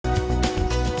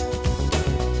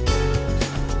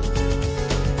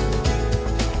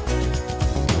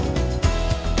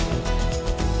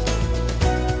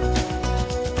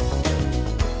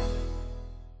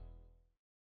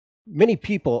Many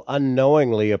people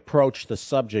unknowingly approach the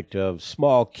subject of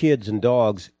small kids and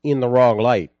dogs in the wrong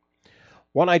light.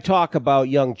 When I talk about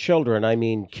young children, I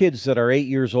mean kids that are 8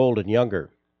 years old and younger.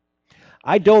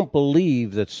 I don't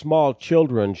believe that small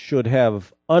children should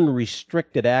have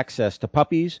unrestricted access to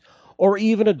puppies or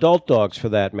even adult dogs for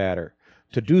that matter.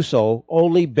 To do so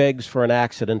only begs for an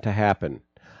accident to happen.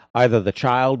 Either the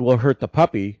child will hurt the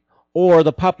puppy or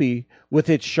the puppy with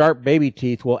its sharp baby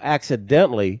teeth will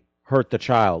accidentally hurt the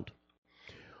child.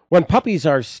 When puppies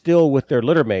are still with their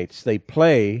litter mates, they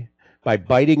play by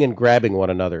biting and grabbing one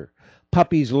another.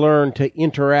 Puppies learn to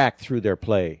interact through their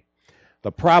play.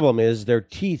 The problem is their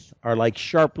teeth are like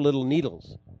sharp little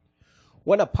needles.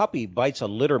 When a puppy bites a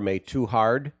litter mate too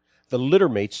hard, the litter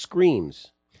mate screams.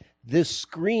 This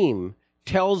scream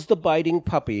tells the biting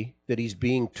puppy that he's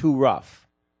being too rough.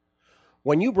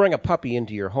 When you bring a puppy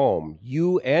into your home,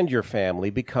 you and your family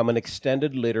become an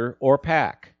extended litter or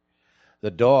pack.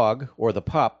 The dog or the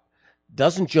pup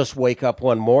doesn't just wake up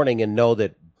one morning and know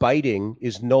that biting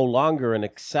is no longer an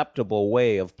acceptable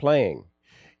way of playing.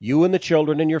 You and the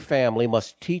children in your family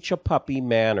must teach a puppy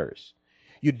manners.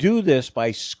 You do this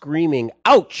by screaming,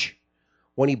 "Ouch!"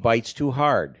 when he bites too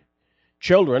hard.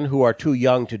 Children who are too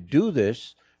young to do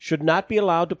this should not be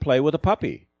allowed to play with a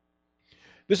puppy.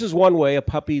 This is one way a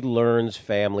puppy learns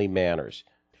family manners.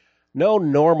 No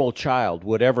normal child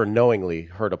would ever knowingly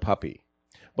hurt a puppy,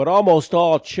 but almost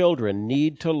all children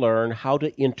need to learn how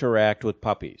to interact with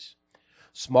puppies.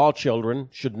 Small children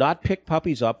should not pick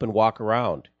puppies up and walk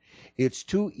around. It's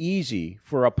too easy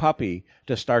for a puppy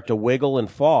to start to wiggle and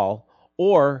fall,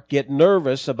 or get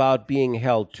nervous about being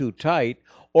held too tight,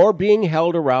 or being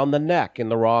held around the neck in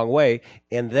the wrong way,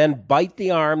 and then bite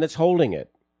the arm that's holding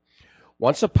it.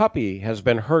 Once a puppy has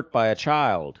been hurt by a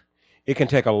child, it can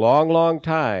take a long, long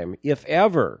time, if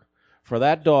ever, for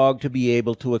that dog to be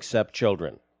able to accept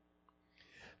children.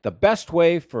 The best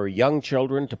way for young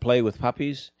children to play with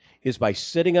puppies is by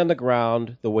sitting on the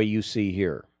ground the way you see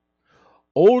here.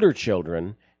 Older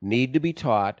children need to be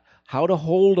taught how to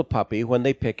hold a puppy when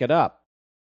they pick it up.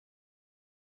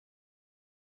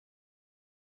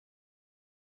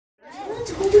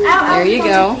 There you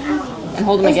go. And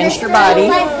hold them against your body.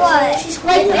 Like what? She's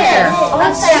right there.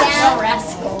 Upside down.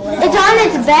 It's on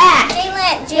its back.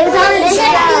 It's on its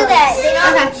back.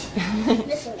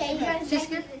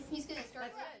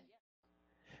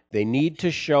 They need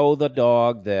to show the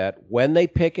dog that when they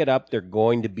pick it up, they're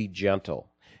going to be gentle.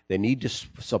 They need to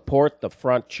support the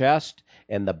front chest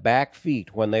and the back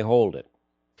feet when they hold it.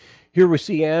 Here we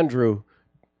see Andrew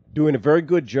doing a very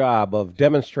good job of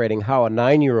demonstrating how a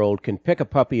 9-year-old can pick a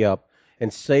puppy up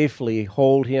and safely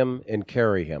hold him and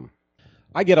carry him.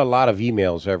 I get a lot of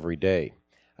emails every day.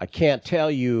 I can't tell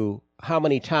you how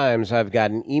many times I've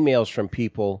gotten emails from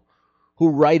people who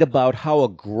write about how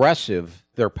aggressive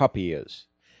their puppy is.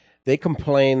 They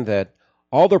complain that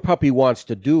all their puppy wants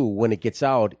to do when it gets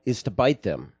out is to bite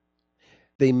them.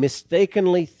 They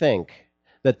mistakenly think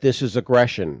that this is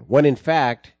aggression, when in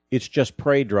fact it's just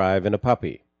prey drive in a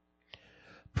puppy.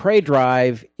 Prey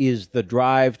drive is the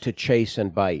drive to chase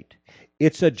and bite.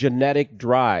 It's a genetic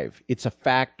drive. It's a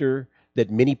factor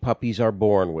that many puppies are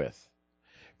born with.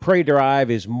 Prey drive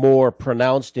is more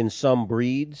pronounced in some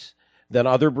breeds than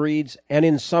other breeds, and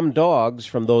in some dogs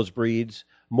from those breeds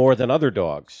more than other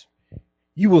dogs.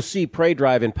 You will see prey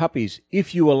drive in puppies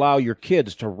if you allow your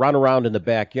kids to run around in the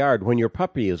backyard when your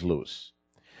puppy is loose.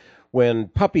 When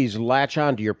puppies latch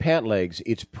onto your pant legs,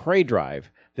 it's prey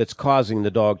drive that's causing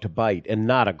the dog to bite and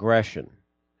not aggression.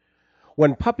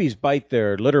 When puppies bite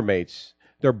their litter mates,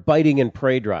 they're biting in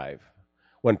prey drive.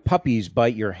 When puppies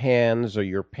bite your hands or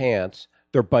your pants,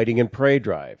 they're biting in prey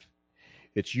drive.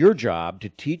 It's your job to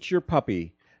teach your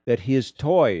puppy that his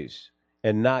toys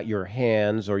and not your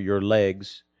hands or your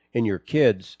legs and your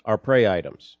kids are prey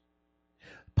items.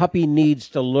 Puppy needs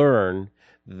to learn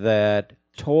that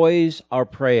toys are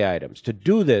prey items. To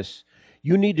do this,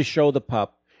 you need to show the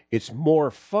pup it's more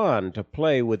fun to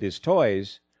play with his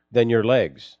toys than your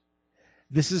legs.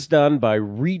 This is done by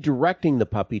redirecting the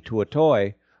puppy to a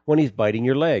toy when he's biting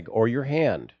your leg or your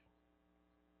hand.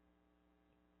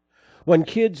 When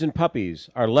kids and puppies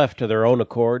are left to their own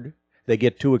accord, they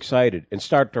get too excited and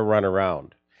start to run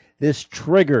around. This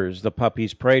triggers the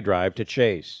puppy's prey drive to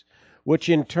chase, which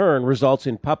in turn results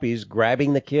in puppies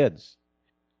grabbing the kids.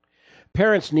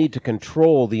 Parents need to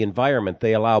control the environment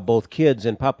they allow both kids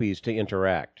and puppies to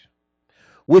interact.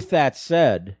 With that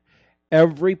said,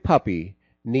 every puppy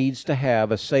needs to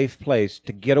have a safe place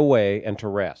to get away and to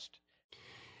rest.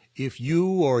 If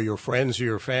you or your friends or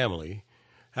your family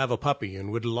have a puppy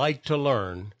and would like to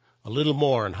learn a little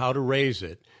more on how to raise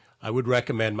it, I would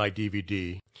recommend my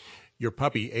DVD. your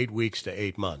puppy 8 weeks to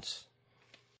 8 months.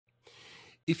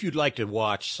 If you'd like to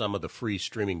watch some of the free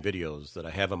streaming videos that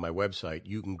I have on my website,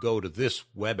 you can go to this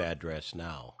web address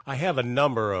now. I have a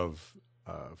number of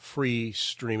free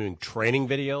streaming training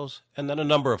videos and then a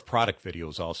number of product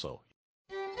videos also.